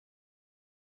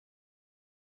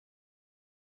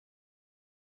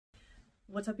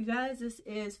What's up, you guys? This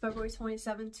is February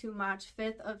 27th to March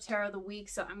 5th of Tarot of the Week.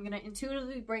 So I'm going to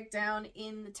intuitively break down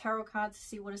in the tarot cards to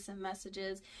see what are some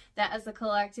messages that as a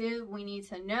collective we need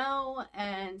to know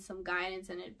and some guidance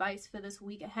and advice for this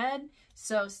week ahead.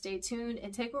 So stay tuned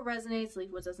and take what resonates,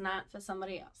 leave what does not for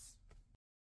somebody else.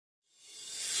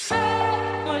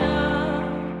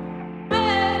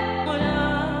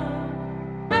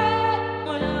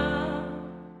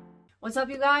 What's up,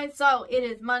 you guys? So it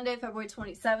is Monday, February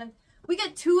 27th. We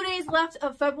got 2 days left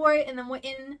of February and then we're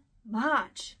in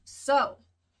March. So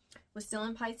we're still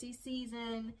in Pisces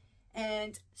season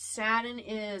and Saturn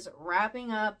is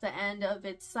wrapping up the end of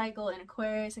its cycle in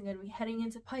Aquarius and going to be heading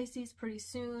into Pisces pretty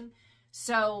soon.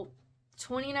 So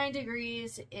 29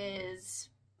 degrees is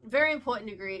a very important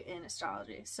degree in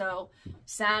astrology. So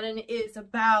Saturn is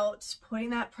about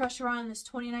putting that pressure on this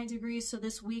 29 degrees. So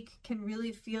this week can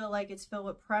really feel like it's filled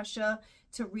with pressure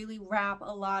to really wrap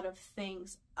a lot of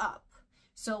things up.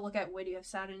 So look at where do you have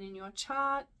Saturn in your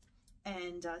chart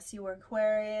and see where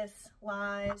Aquarius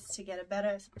lies to get a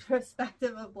better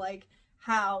perspective of like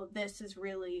how this is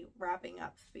really wrapping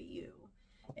up for you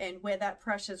and where that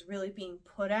pressure is really being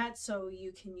put at, so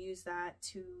you can use that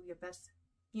to your best,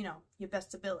 your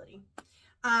best ability.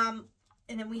 And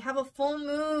then we have a full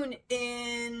moon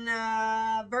in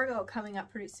Virgo coming up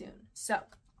pretty soon. So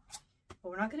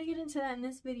we're not going to get into that in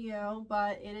this video,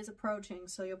 but it is approaching,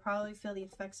 so you'll probably feel the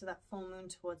effects of that full moon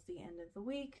towards the end of the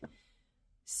week.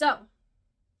 So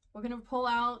we're going to pull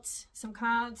out some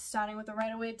cards, starting with the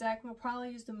Rider-Waite deck. We'll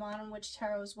probably use the Modern Witch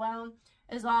Tarot as well.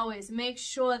 As always, make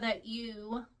sure that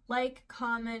you like,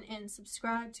 comment, and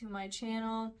subscribe to my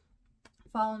channel.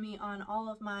 Follow me on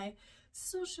all of my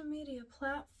social media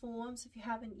platforms if you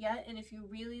haven't yet. And if you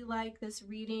really like this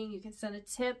reading, you can send a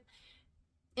tip.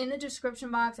 In the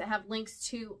description box, I have links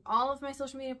to all of my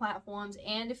social media platforms,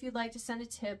 and if you'd like to send a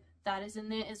tip, that is in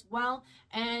there as well.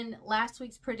 And last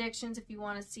week's predictions, if you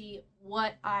want to see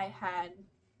what I had,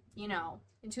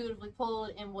 intuitively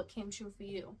pulled and what came true for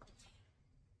you.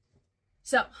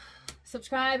 So,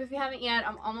 subscribe if you haven't yet.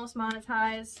 I'm almost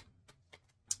monetized.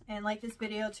 And like this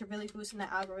video to really boost in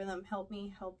the algorithm. Help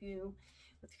me help you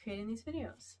with creating these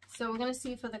videos. So we're going to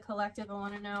see for the collective. I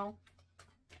want to know,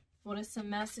 what are some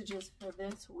messages for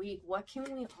this week? What can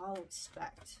we all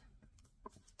expect?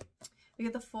 We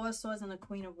get the Four of Swords and the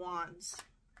Queen of Wands.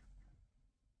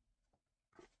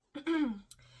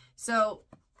 So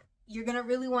you're going to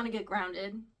really want to get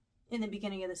grounded in the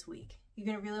beginning of this week. You're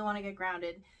going to really want to get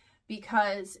grounded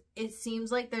because it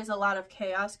seems like there's a lot of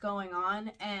chaos going on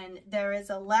and there is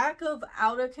a lack of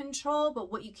outer control,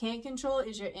 but what you can't control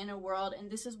is your inner world.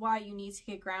 And this is why you need to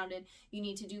get grounded. You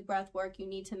need to do breath work. You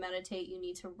need to meditate. You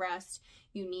need to rest.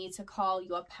 You need to call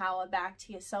your power back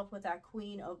to yourself with that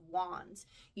Queen of Wands.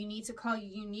 You need to call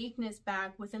your uniqueness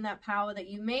back within that power that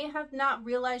you may have not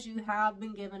realized you have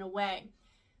been given away.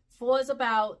 Four is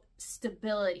about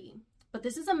stability, but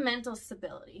this is a mental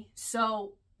stability.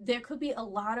 So there could be a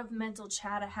lot of mental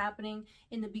chatter happening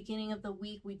in the beginning of the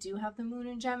week. We do have the moon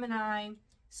in Gemini,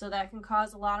 so that can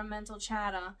cause a lot of mental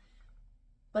chatter.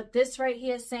 But this right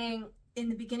here is saying in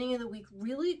the beginning of the week,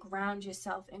 really ground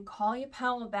yourself and call your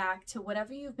power back to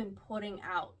whatever you've been putting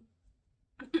out.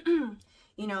 And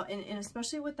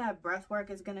especially with that breath work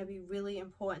is going to be really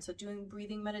important. So doing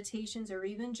breathing meditations or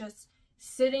even just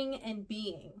sitting and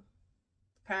being,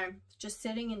 okay? Just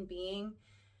sitting and being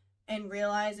and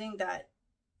realizing that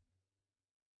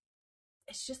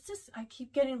it's just this, I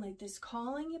keep getting like this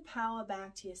calling your power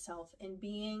back to yourself and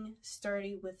being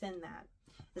sturdy within that.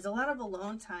 There's a lot of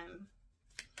alone time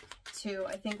too.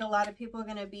 I think a lot of people are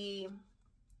going to be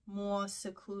more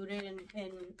secluded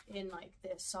in like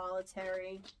this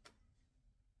solitary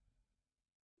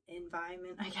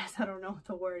environment. I guess I don't know what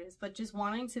the word is, but just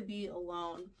wanting to be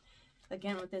alone.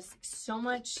 Again, with this so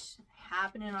much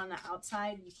happening on the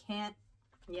outside, you can't,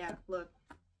 look.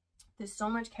 There's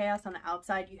so much chaos on the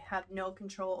outside you have no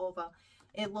control over.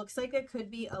 It looks like it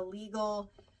could be a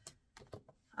legal,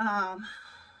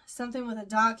 something with a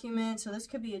document. So this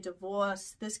could be a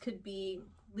divorce. This could be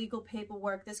legal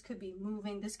paperwork. This could be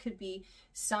moving. This could be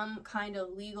some kind of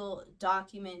legal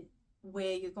document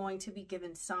where you're going to be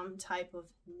given some type of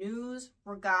news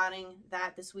regarding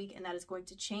that this week. And that is going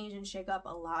to change and shake up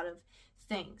a lot of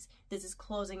things. This is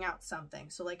closing out something.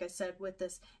 So like I said, with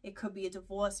this, it could be a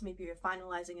divorce. Maybe you're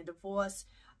finalizing a divorce,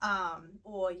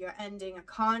 or you're ending a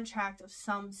contract of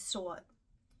some sort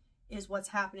is what's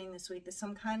happening this week. There's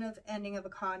some kind of ending of a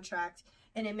contract,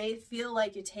 and it may feel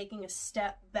like you're taking a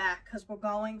step back because we're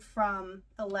going from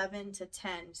 11 to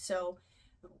 10. So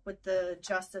with the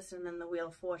Justice and then the Wheel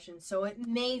of Fortune. So it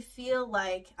may feel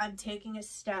like I'm taking a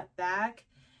step back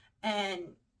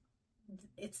and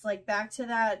it's like back to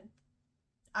that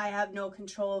I have no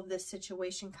control of this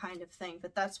situation kind of thing.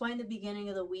 But that's why in the beginning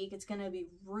of the week, it's going to be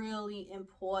really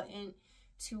important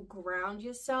to ground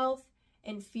yourself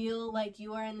and feel like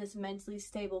you are in this mentally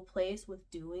stable place with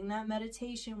doing that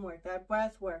meditation work, that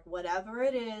breath work, whatever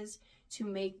it is, to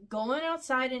make going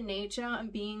outside in nature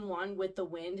and being one with the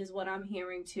wind is what I'm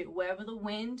hearing too. Wherever the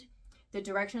wind, the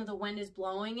direction of the wind is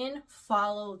blowing in,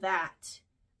 follow that.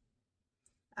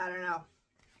 I don't know.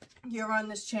 You're on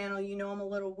this channel, you know I'm a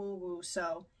little woo-woo,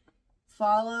 so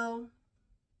follow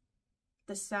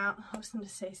the sound, I was going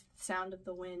to say sound of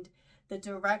the wind, the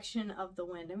direction of the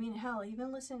wind. I mean, hell,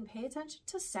 even listen, pay attention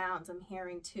to sounds I'm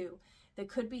hearing too. There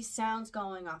could be sounds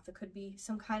going off. There could be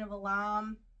some kind of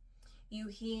alarm you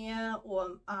hear,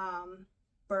 or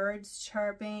birds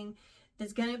chirping.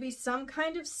 There's going to be some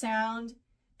kind of sound,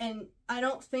 and I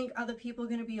don't think other people are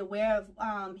going to be aware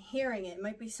of hearing it. It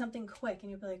might be something quick, and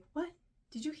you'll be like, what?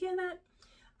 Did you hear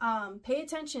that? Pay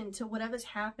attention to whatever's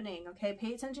happening, okay?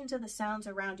 Pay attention to the sounds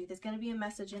around you. There's going to be a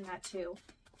message in that too.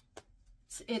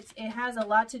 It has a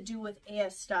lot to do with air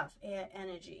stuff, air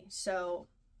energy. So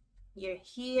you're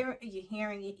hearing,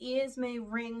 your ears may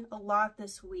ring a lot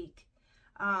this week.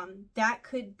 That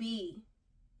could be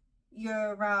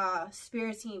your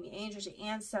spirit team, your angels, your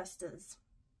ancestors,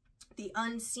 the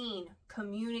unseen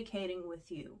communicating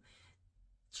with you.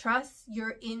 Trust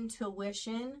your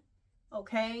intuition.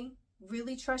 Okay,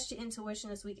 really trust your intuition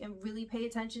this week and really pay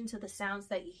attention to the sounds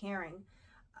that you're hearing.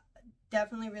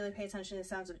 Definitely really pay attention to the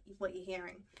sounds of what you're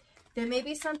hearing. There may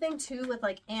be something too with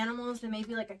like animals. There may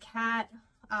be like a cat,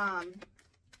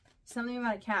 something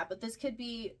about a cat, but this could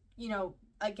be, you know,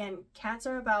 again, cats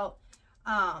are about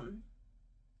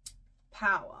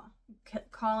power,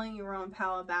 calling your own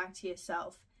power back to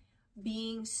yourself,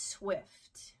 being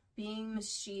swift, being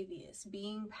mischievous,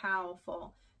 being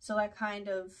powerful. So that kind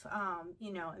of,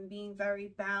 you know, and being very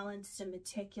balanced and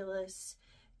meticulous,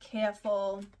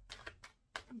 careful,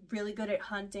 really good at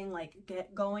hunting, like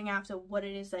going after what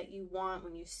it is that you want.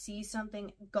 When you see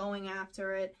something, going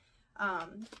after it.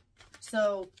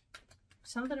 So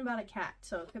something about a cat.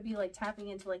 So it could be like tapping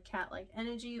into like cat-like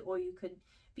energy, or you could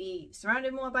be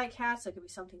surrounded more by cats. So it could be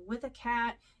something with a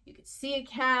cat. You could see a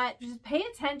cat. Just pay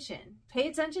attention. Pay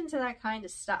attention to that kind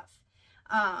of stuff.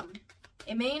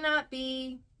 It may not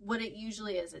be what it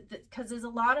usually is, because there's a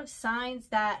lot of signs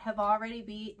that have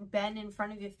already been in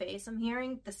front of your face. I'm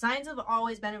hearing the signs have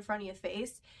always been in front of your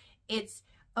face. It's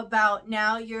about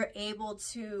now you're able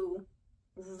to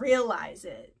realize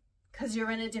it because you're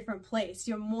in a different place.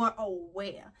 You're more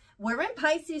aware. We're in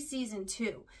Pisces season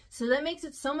 2, so that makes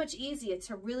it so much easier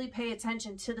to really pay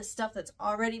attention to the stuff that's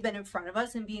already been in front of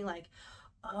us and being like,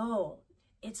 oh,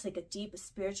 it's like a deep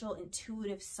spiritual,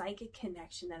 intuitive, psychic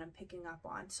connection that I'm picking up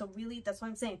on. So really, that's what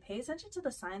I'm saying. Pay attention to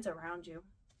the signs around you.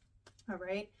 All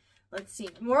right, let's see.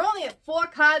 We're only at 4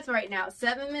 cards right now.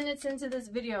 7 minutes into this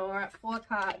video, we're at 4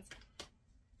 cards.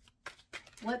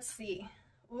 Let's see.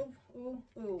 Ooh, ooh,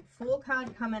 ooh. Full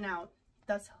card coming out.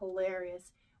 That's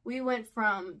hilarious. We went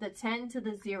from the 10 to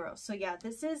the 0. So yeah,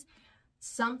 this is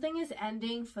something is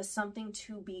ending for something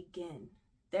to begin.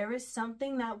 There is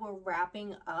something that we're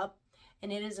wrapping up.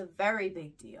 And it is a very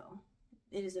big deal.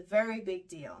 It is a very big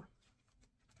deal.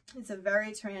 It's a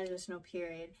very transitional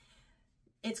period.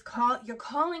 You're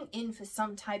calling in for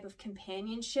some type of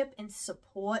companionship and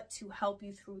support to help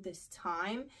you through this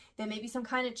time. There may be some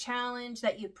kind of challenge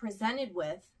that you're presented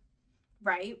with,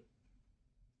 right?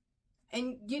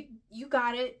 And you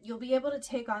got it. You'll be able to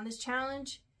take on this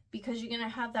challenge because you're going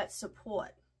to have that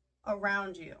support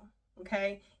around you.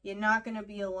 Okay, you're not going to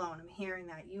be alone. I'm hearing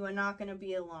that. You are not going to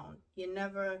be alone. You're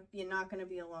not going to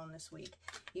be alone this week.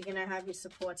 You're going to have your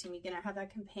support team. You're going to have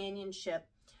that companionship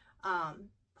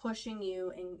pushing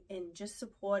you and just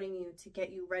supporting you to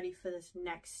get you ready for this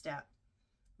next step.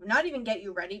 Not even get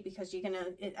you ready, because you're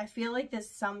going to, I feel like there's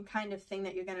some kind of thing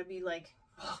that you're going to be like,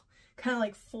 kind of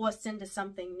like forced into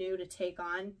something new to take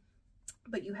on.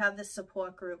 But you have this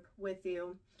support group with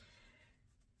you.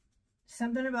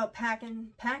 Something about packing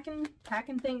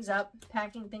things up.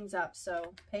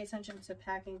 So pay attention to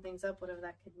packing things up, whatever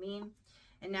that could mean.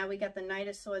 And now we got the Knight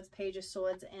of Swords, Page of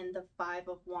Swords, and the 5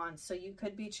 of Wands. So you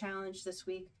could be challenged this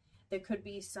week. There could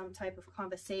be some type of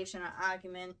conversation or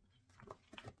argument.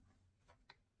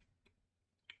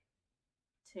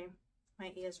 See,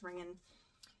 my ears ringing.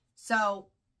 So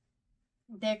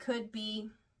there could be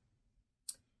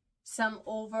some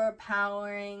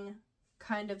overpowering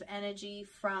kind of energy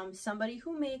from somebody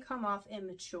who may come off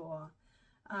immature.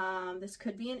 This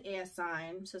could be an air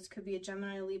sign, so this could be a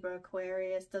Gemini, Libra,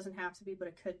 Aquarius. Doesn't have to be, but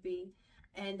it could be.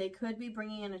 And they could be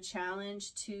bringing in a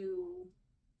challenge to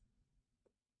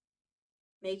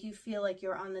make you feel like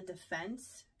you're on the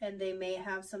defense, and they may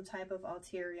have some type of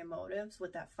ulterior motives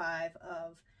with that 5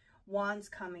 of Wands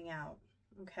coming out.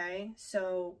 Okay,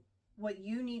 so what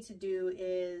you need to do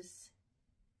is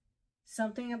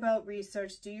something about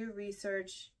research. Do your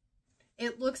research.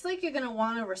 It looks like you're going to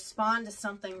want to respond to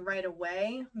something right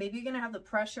away. Maybe you're going to have the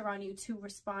pressure on you to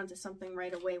respond to something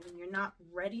right away when you're not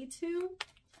ready to.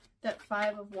 That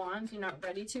 5 of Wands, you're not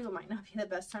ready to. It might not be the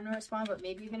best time to respond, but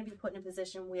maybe you're going to be put in a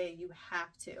position where you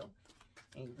have to,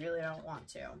 and you really don't want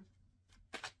to.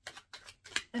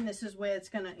 And this is where it's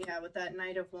going to, yeah, with that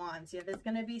Knight of Wands, yeah, there's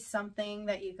going to be something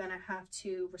that you're going to have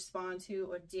to respond to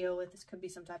or deal with. This could be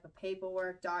some type of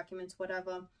paperwork, documents,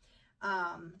 whatever.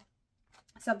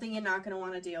 Something you're not going to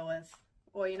want to deal with,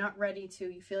 or you're not ready to.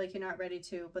 You feel like you're not ready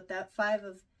to. But that 5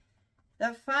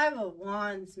 of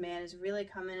Wands, man, is really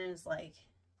coming in as like,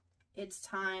 it's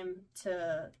time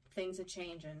to, things are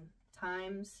changing.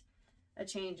 Times are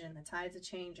changing. The tides are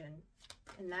changing.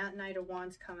 And that Knight of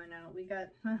Wands coming out. We got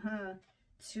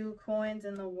 2 coins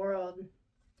in the world.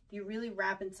 You're really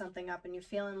wrapping something up, and you're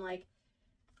feeling like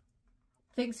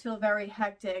things feel very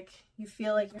hectic. You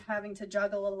feel like you're having to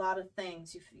juggle a lot of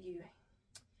things. You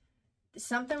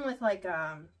something with like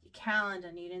your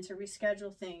calendar, needing to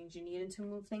reschedule things. You needing to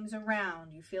move things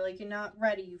around. You feel like you're not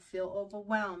ready. You feel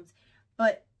overwhelmed.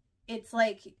 But it's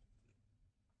like,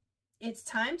 it's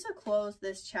time to close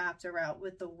this chapter out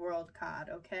with the World card,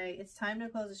 okay? It's time to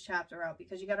close this chapter out,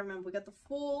 because you got to remember, we got the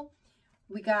Fool,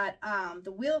 we got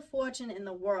the Wheel of Fortune in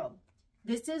the World.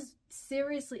 This is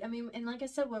seriously, I mean, and like I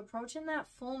said, we're approaching that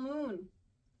full moon.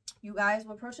 You guys,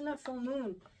 we're approaching that full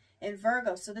moon in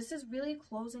Virgo. So this is really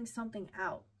closing something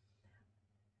out.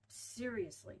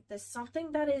 Seriously, there's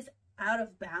something that is out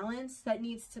of balance that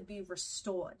needs to be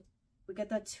restored. We get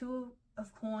the 2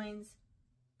 of Coins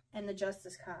and the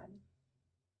Justice card.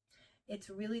 It's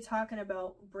really talking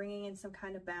about bringing in some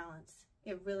kind of balance.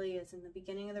 It really is. In the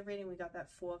beginning of the reading, we got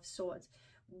that 4 of Swords.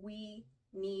 We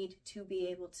need to be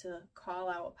able to call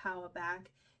our power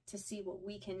back, to see what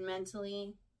we can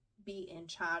mentally be in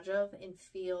charge of and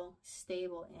feel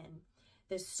stable in.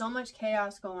 There's so much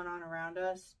chaos going on around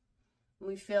us.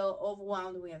 We feel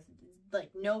overwhelmed. We have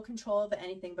like no control of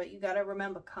anything, but you got to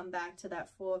remember, come back to that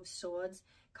 4 of Swords.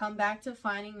 Come back to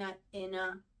finding that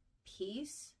inner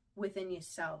peace within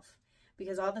yourself,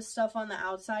 because all the stuff on the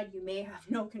outside you may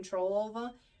have no control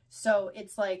over. So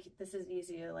it's like, this is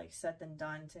easier like said than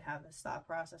done to have this thought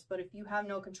process. But if you have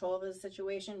no control over the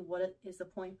situation, what is the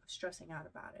point of stressing out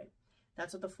about it?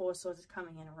 That's what the 4 of Swords is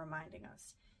coming in and reminding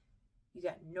us. You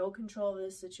got no control of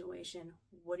this situation.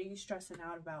 What are you stressing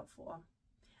out about for?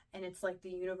 And it's like the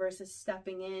universe is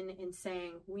stepping in and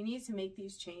saying, we need to make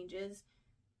these changes.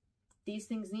 These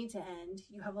things need to end.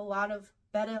 You have a lot of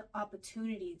better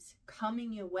opportunities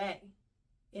coming your way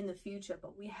in the future,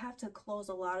 but we have to close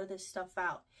a lot of this stuff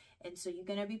out. And so you're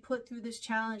going to be put through this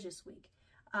challenge this week.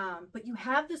 But you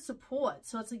have the support.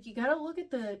 So it's like, you got to look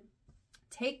at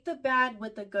take the bad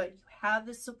with the good. You have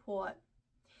the support.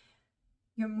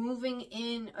 You're moving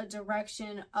in a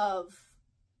direction of,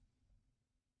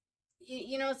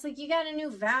 you know, it's like you got a new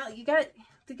value. You got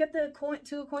to get the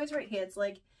 2 of Coins right here. It's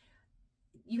like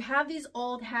you have these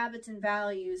old habits and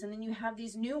values, and then you have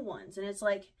these new ones. And it's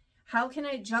like, how can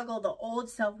I juggle the old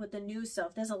self with the new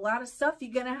self? There's a lot of stuff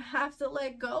you're going to have to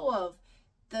let go of.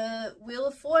 The Wheel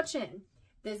of Fortune.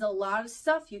 There's a lot of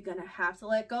stuff you're going to have to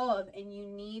let go of. And you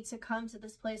need to come to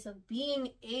this place of being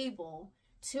able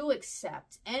to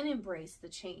accept and embrace the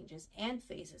changes and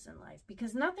phases in life,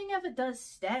 because nothing ever does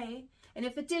stay. And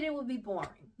if it did, it would be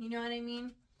boring. You know what I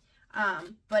mean?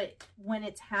 But when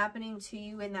it's happening to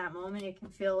you in that moment, it can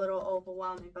feel a little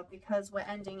overwhelming. But because we're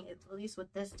ending, at least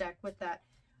with this deck, with that,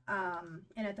 and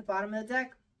at the bottom of the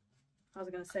deck, I was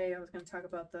going to talk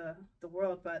about the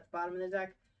World, but at the bottom of the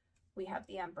deck, we have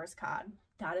the Empress card.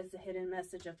 That is the hidden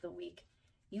message of the week.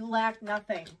 You lack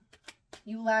nothing.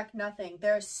 You lack nothing.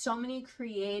 There are so many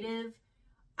creative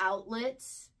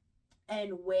outlets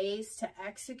and ways to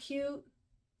execute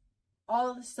all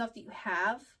of the stuff that you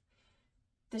have.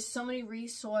 There's so many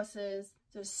resources.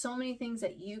 There's so many things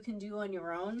that you can do on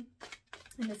your own.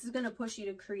 And this is going to push you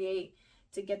to create,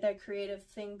 to get that creative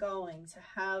thing going, to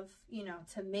have, you know,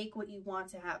 to make what you want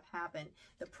to have happen.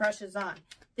 The pressure's on.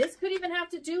 This could even have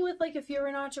to do with, like, if you're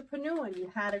an entrepreneur and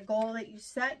you had a goal that you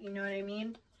set, you know what I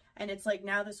mean? And it's like,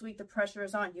 now this week the pressure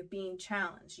is on. You're being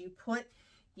challenged. You put,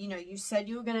 you know, you said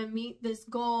you were going to meet this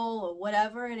goal or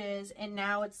whatever it is. And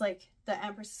now it's like the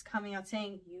Empress is coming out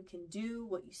saying you can do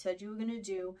what you said you were going to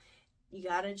do. You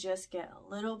got to just get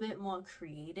a little bit more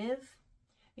creative.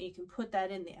 And you can put that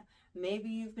in there. Maybe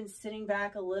you've been sitting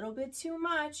back a little bit too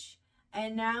much.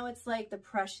 And now it's like the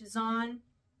pressure's on.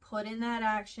 put in that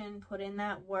action, put in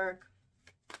that work,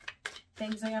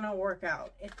 things are going to work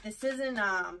out. If this isn't,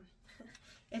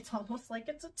 it's almost like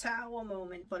it's a tower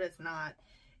moment, but it's not.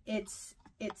 It's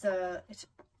a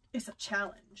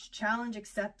challenge. Challenge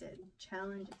accepted.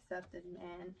 Challenge accepted,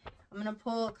 man. I'm going to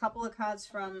pull a couple of cards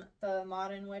from the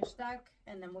Modern Witch deck,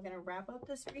 and then we're going to wrap up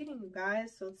this reading, you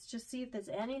guys. So let's just see if there's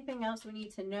anything else we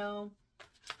need to know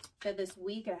for this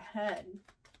week ahead.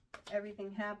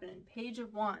 Everything happening. Page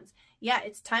of Wands. Yeah,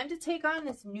 it's time to take on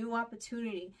this new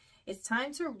opportunity. It's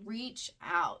time to reach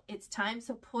out. It's time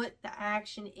to put the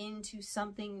action into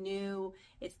something new.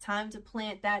 It's time to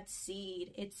plant that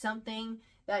seed. It's something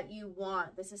that you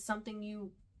want. This is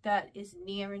something that is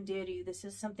near and dear to you. This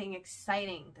is something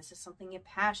exciting. This is something you're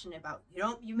passionate about.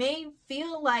 You may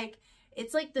feel like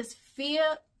it's like this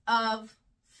fear of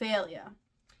failure.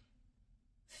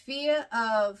 Fear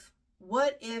of,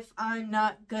 what if I'm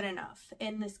not good enough?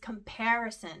 And this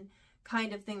comparison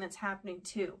kind of thing that's happening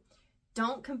too.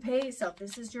 Don't compare yourself.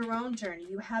 This is your own journey.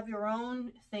 You have your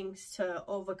own things to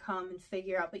overcome and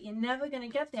figure out, but you're never going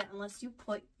to get there unless you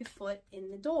put your foot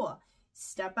in the door.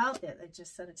 Step out there. I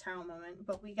just said a tower moment,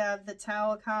 but we got the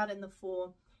Tower card and the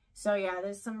Fool. So yeah,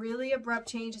 there's some really abrupt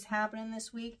changes happening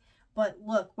this week, but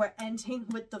look, we're ending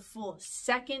with the Fool.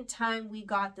 Second time we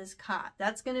got this card.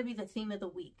 That's going to be the theme of the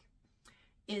week,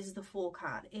 is the Fool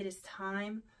card. It is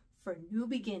time for new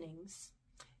beginnings.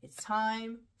 It's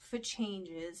time for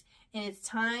changes, and it's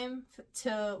time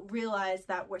to realize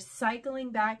that we're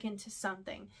cycling back into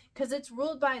something, because it's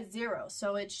ruled by 0,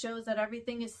 so it shows that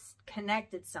everything is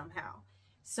connected somehow.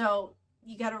 So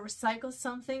you got to recycle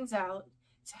some things out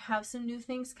to have some new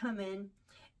things come in,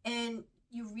 and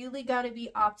you really got to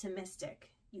be optimistic.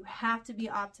 You have to be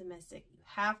optimistic. You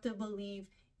have to believe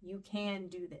you can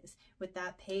do this with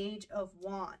that Page of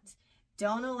Wands.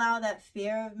 Don't allow that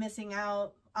fear of missing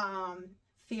out,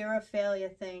 fear of failure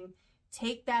thing.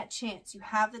 Take that chance. You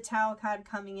have the Tower card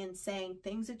coming in saying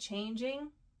things are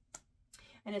changing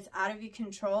and it's out of your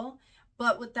control.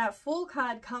 But with that Fool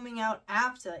card coming out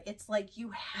after, it's like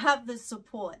you have the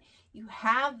support. You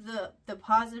have the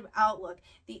positive outlook,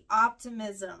 the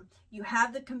optimism. You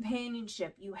have the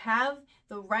companionship. You have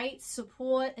the right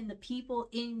support and the people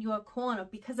in your corner,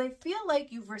 because I feel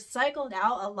like you've recycled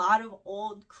out a lot of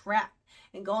old crap.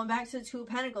 And going back to the Two of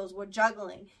Pentacles, we're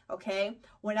juggling, okay?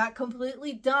 We're not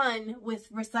completely done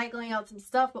with recycling out some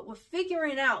stuff, but we're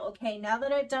figuring out, okay, now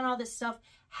that I've done all this stuff,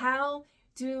 how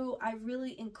do I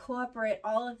really incorporate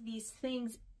all of these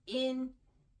things in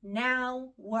now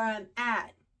where I'm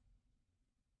at?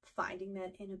 Finding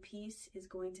that inner peace is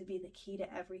going to be the key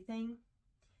to everything,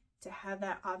 to have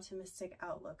that optimistic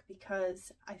outlook,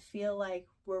 because I feel like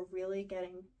we're really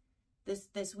getting,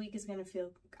 this week is going to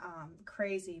feel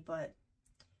crazy, but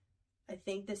I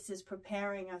think this is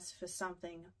preparing us for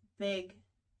something big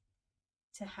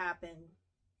to happen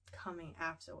coming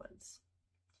afterwards.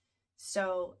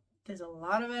 So there's a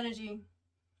lot of energy.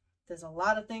 There's a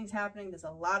lot of things happening. There's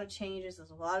a lot of changes.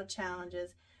 There's a lot of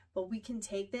challenges. But we can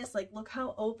take this. Like, look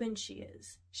how open she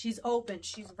is. She's open.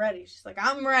 She's ready. She's like,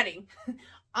 I'm ready.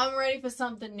 I'm ready for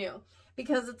something new.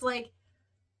 Because it's like,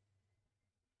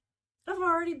 I've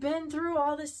already been through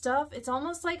all this stuff. It's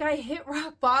almost like I hit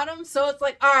rock bottom. So it's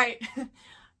like, all right,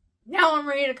 now I'm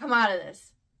ready to come out of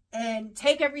this and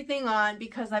take everything on,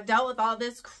 because I've dealt with all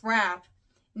this crap.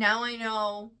 Now I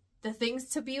know the things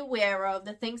to be aware of,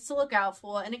 the things to look out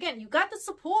for. And again, you got the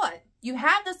support. You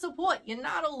have the support. You're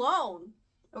not alone.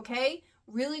 Okay?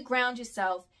 Really ground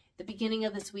yourself at the beginning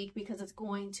of this week, because it's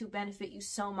going to benefit you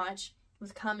so much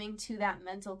with coming to that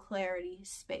mental clarity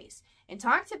space. And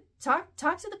talk to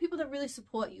the people that really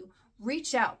support you.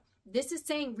 Reach out. This is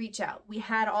saying reach out. We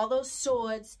had all those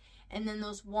swords and then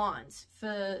those wands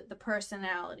for the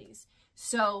personalities.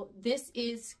 So this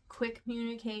is quick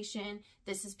communication.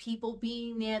 This is people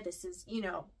being there. This is, you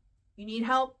need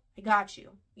help, I got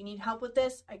you. You need help with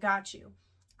this, I got you.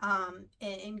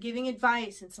 And giving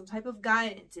advice and some type of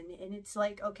guidance. And it's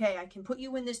like, okay, I can put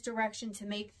you in this direction to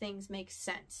make things make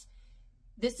sense.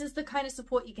 This is the kind of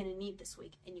support you're going to need this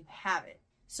week, and you have it.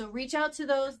 So reach out to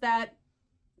those that,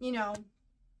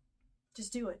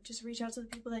 just do it. Just reach out to the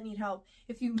people that need help.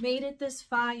 If you made it this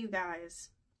far, you guys,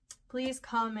 please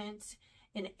comment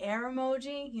an air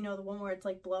emoji, the one where it's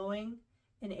like blowing,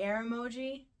 an air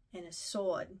emoji, and a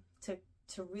sword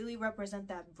to really represent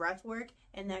that breath work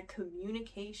and that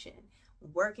communication,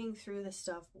 working through the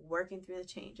stuff, working through the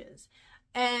changes.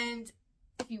 And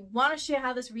if you want to share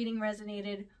how this reading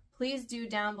resonated, please do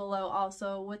down below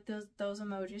also with those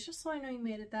emojis, just so I know you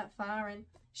made it that far, and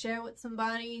share with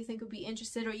somebody you think would be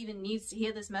interested or even needs to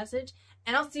hear this message.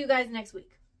 And I'll see you guys next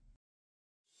week.